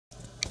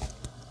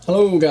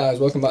Hello guys,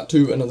 welcome back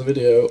to another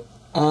video.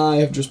 I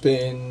have just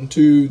been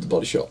to the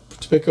body shop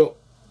to pick up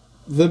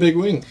the big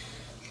wing.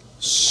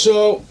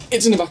 So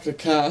it's in the back of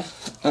the car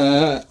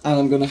and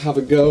I'm going to have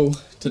a go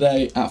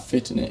today at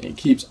fitting it. It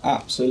keeps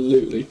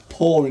absolutely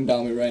pouring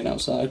down with rain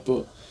outside,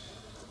 but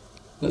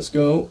let's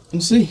go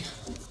and see.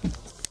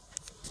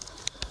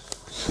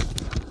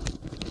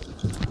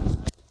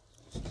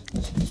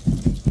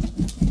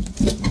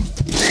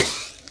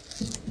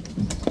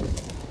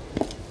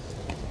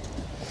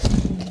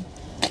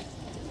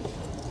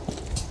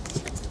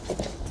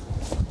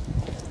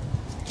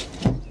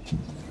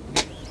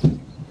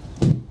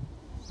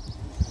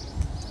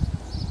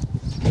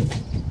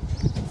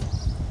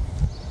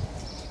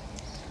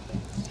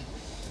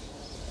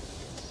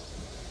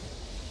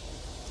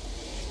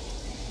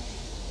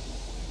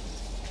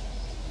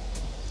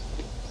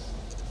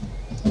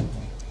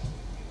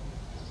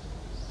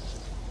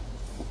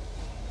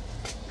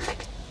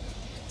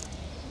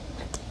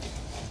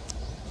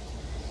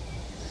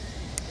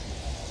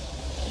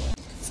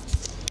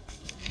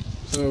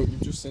 So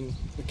you've just seen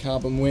the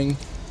carbon wing.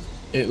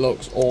 It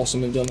looks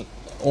awesome. They've done an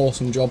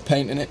awesome job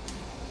painting it.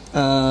 So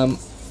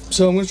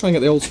I'm going to try and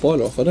get the old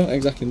spoiler off. I don't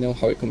exactly know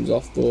how it comes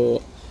off, but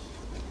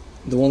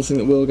the one thing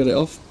that will get it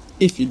off,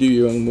 if you do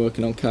your own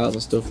working on cars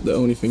and stuff, the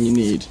only thing you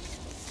need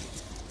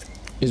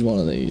is one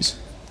of these.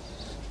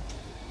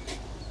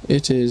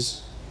 It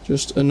is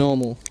just a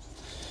normal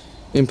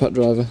impact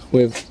driver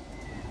with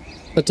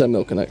a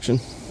 10mm connection.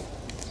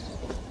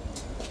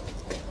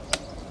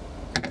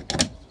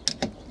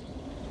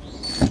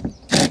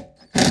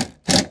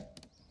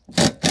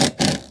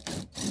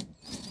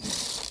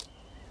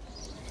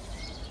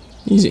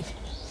 Easy.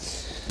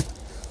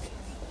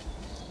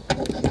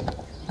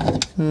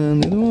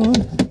 And the other one.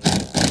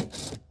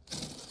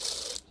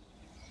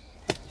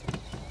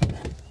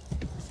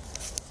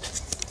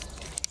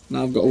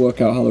 Now I've got to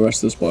work out how the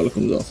rest of the spoiler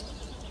comes off.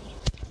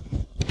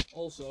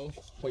 Also,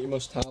 what you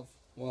must have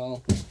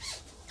while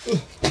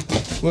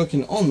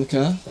working on the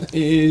car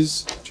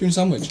is tune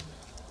sandwich.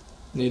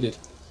 Needed.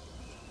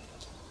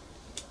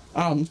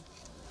 And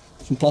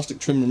some plastic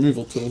trim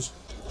removal tools.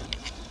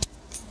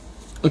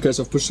 Okay,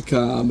 so I've pushed the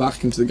car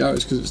back into the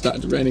garage because it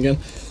started to rain again.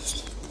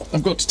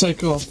 I've got to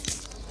take off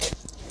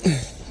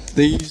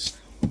these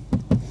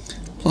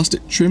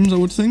plastic trims, I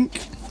would think,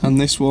 and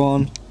this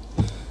one,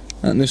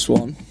 and this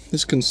one.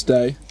 This can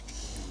stay,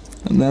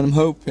 and then I'm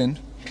hoping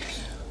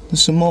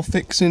there's some more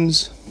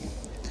fixings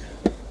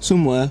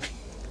somewhere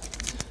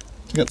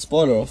to get the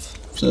spoiler off.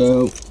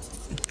 So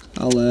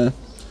I'll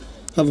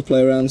have a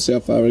play around and see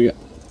how far I get.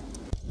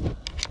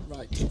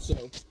 Right,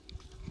 so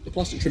the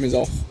plastic trim is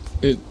off.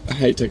 I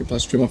hate taking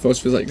plastic trim off, it always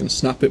feels like you're going to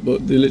snap it,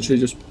 but they literally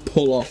just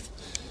pull off.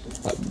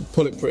 Like,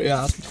 pull it pretty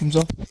hard, it comes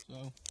off.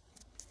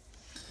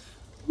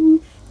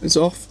 So it's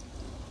off,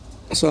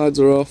 the sides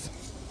are off.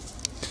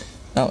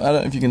 Now, I don't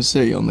know if you can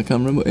see on the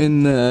camera, but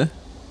in there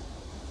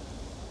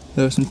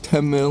are some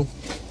 10mm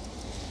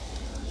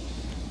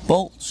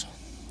bolts.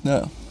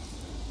 Now,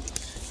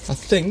 I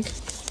think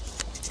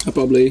I'm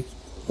probably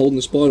holding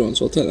the spoiler on,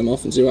 so I'll take them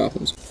off and see what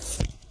happens.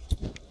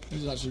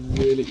 This is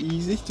actually really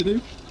easy to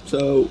do.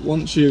 So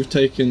once you've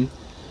taken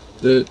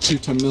the two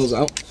 10mm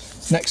out,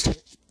 next to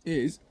it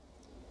is,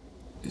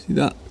 you see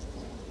that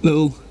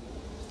little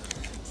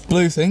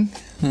blue thing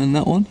and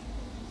that one?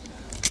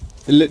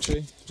 You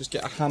literally just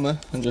get a hammer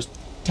and just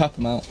tap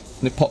them out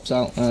and it pops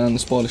out and the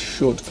spoiler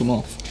should come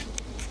off.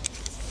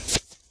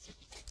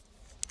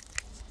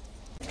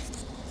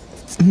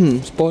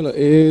 Spoiler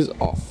is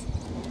off,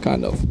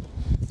 kind of.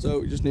 So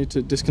we just need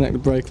to disconnect the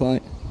brake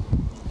light,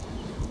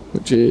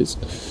 which is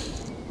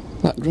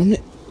that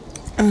grommet.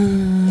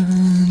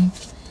 And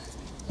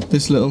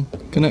this little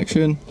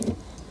connection,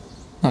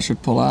 that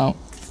should pull out,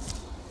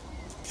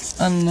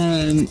 and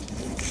then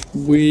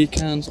we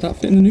can start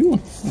fitting a new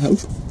one, I hope.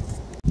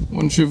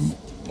 Once you've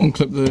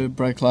unclipped the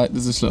brake light,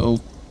 there's this little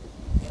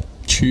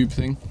tube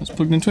thing that's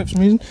plugged into it for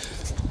some reason.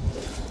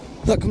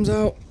 That comes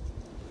out,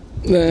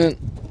 then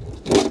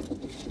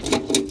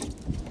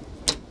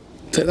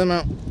take them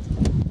out,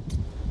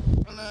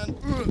 and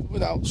then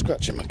without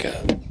scratching my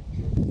car.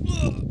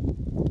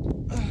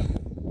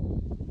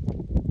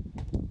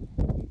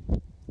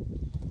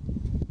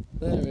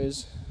 There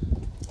is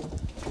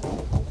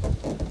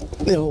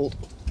the old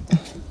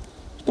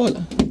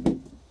spoiler.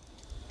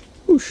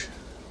 Whoosh.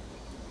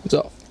 It's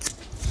off.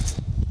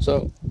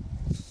 So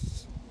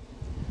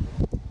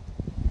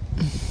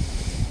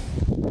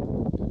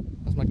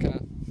that's my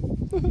car.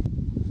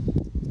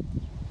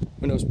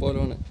 With no spoiler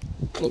on it.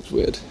 Looks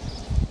weird.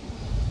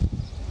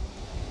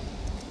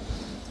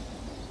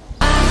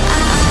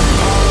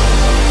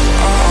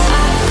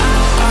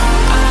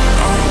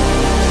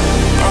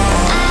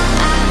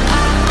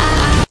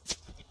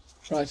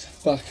 Right,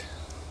 back.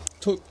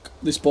 Took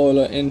the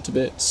spoiler into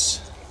bits.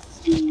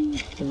 You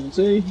can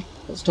see,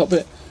 that's the top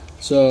bit.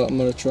 So I'm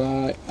going to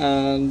try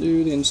and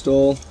do the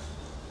install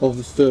of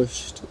the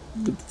first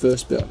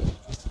bit of it.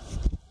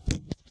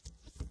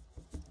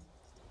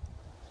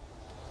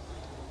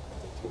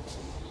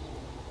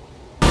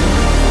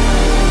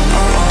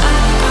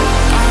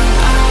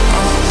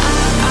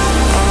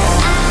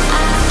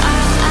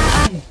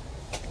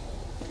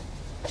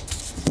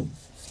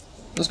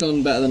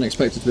 on better than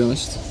expected, to be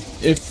honest.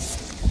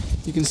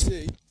 If you can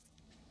see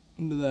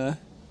under there,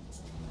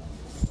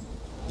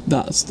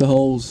 that's the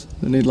holes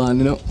that need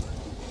lining up.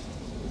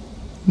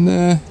 And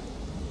there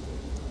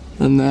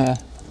and there.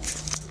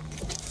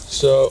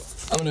 So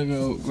I'm gonna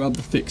go grab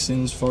the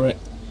fixings for it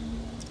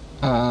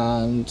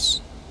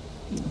and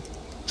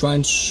try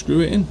and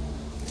screw it in.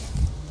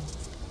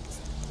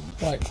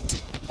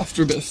 Right,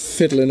 after a bit of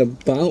fiddling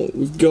about,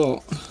 we've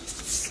got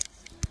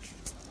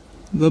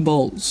the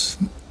bolts.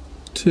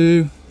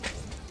 2,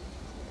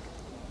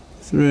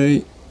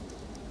 3,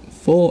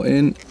 4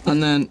 in,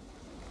 and then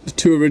the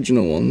 2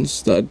 original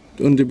ones that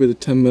I undid with a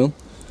 10mm.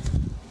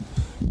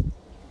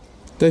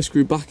 They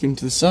screw back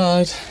into the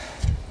side.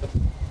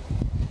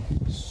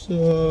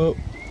 So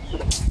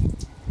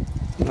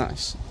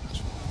nice.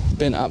 It's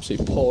been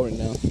absolutely pouring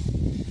now.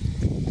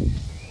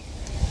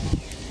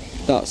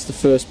 That's the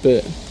first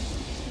bit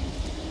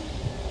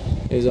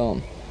is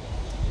on.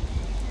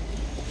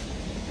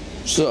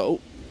 So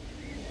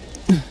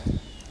I'm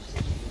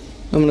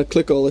going to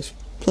click all this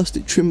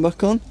plastic trim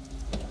back on.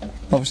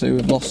 Obviously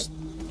we've lost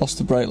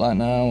the brake light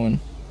now, and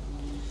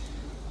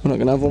we're not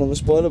going to have one on the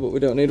spoiler, but we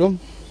don't need one.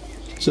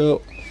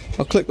 So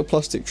I'll click the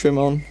plastic trim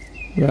on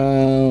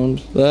round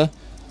there.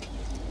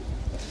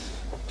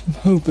 I'm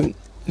hoping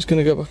it's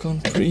going to go back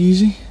on pretty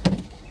easy.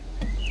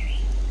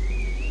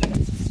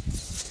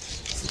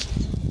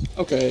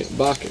 Okay,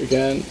 back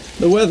again.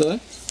 The weather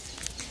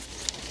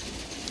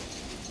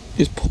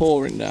is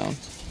pouring down,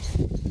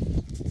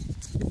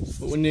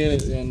 but we're nearly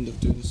at the end of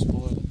doing the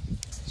spoiler.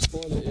 The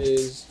spoiler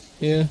is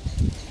here.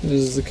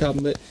 This is the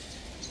cabin bit.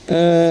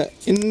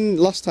 In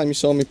last time you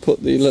saw me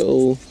put the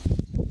little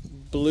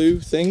blue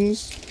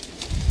things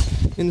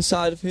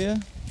inside of here.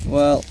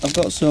 Well, I've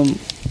got some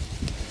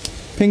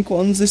pink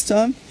ones this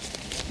time.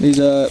 These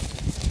are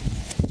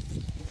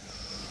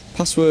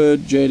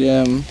Password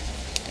JDM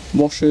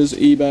washers,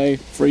 eBay,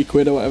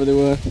 £3 or whatever they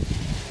were,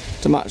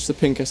 to match the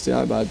pink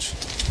STI badge.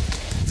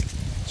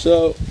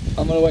 So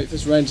I'm going to wait for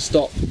this rain to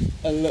stop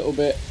a little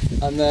bit,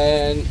 and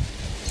then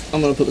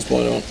I'm going to put the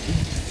spoiler on.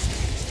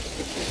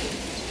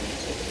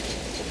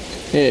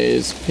 It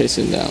is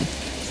pissing down.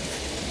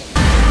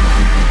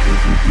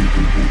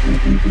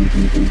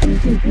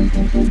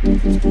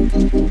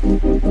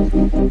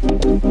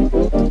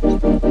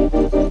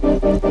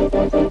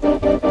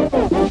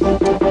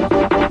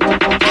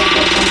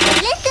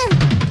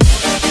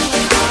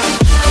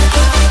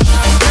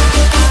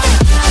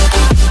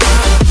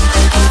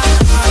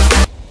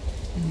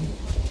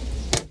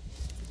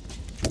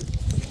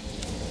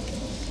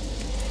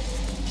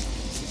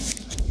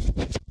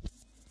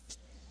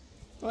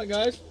 Right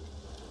guys,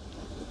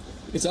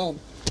 it's on.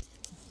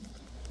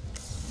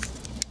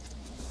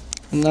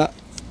 And that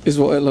is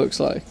what it looks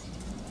like.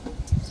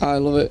 I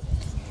love it.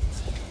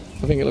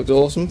 I think it looks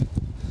awesome.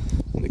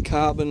 And the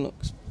carbon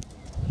looks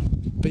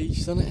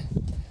beast on it.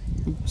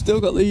 We've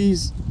still got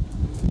these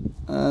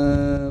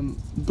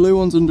blue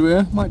ones under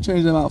here. Might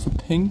change them out for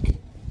pink.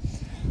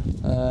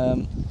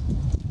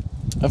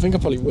 I think I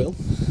probably will.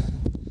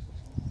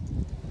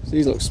 So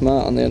these look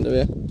smart on the end of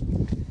here.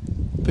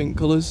 Pink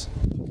colours.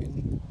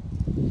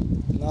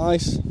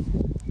 Nice.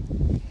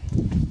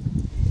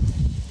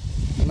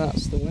 And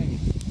that's the wing.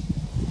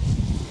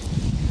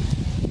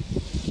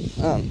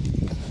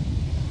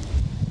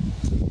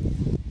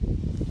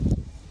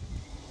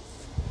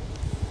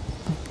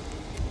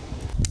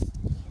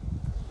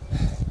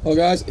 Well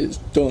guys, it's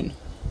done.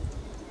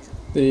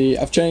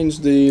 I've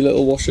changed the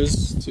little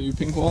washers to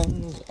pink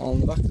ones on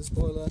the back of the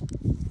spoiler.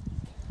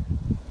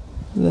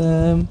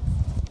 Them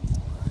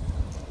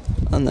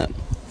and them.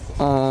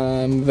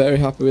 I'm very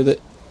happy with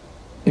it.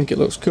 I think it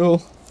looks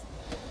cool.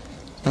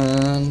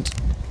 And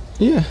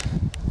yeah,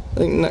 I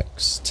think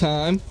next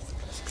time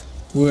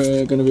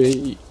we're going to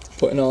be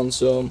putting on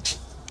some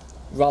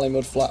rally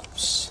mud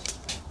flaps.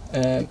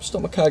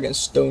 Stop my car getting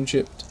stone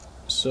chipped,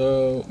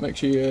 so make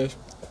sure you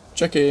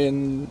check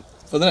in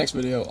for the next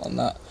video on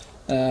that.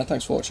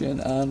 Thanks for watching,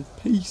 and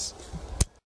peace.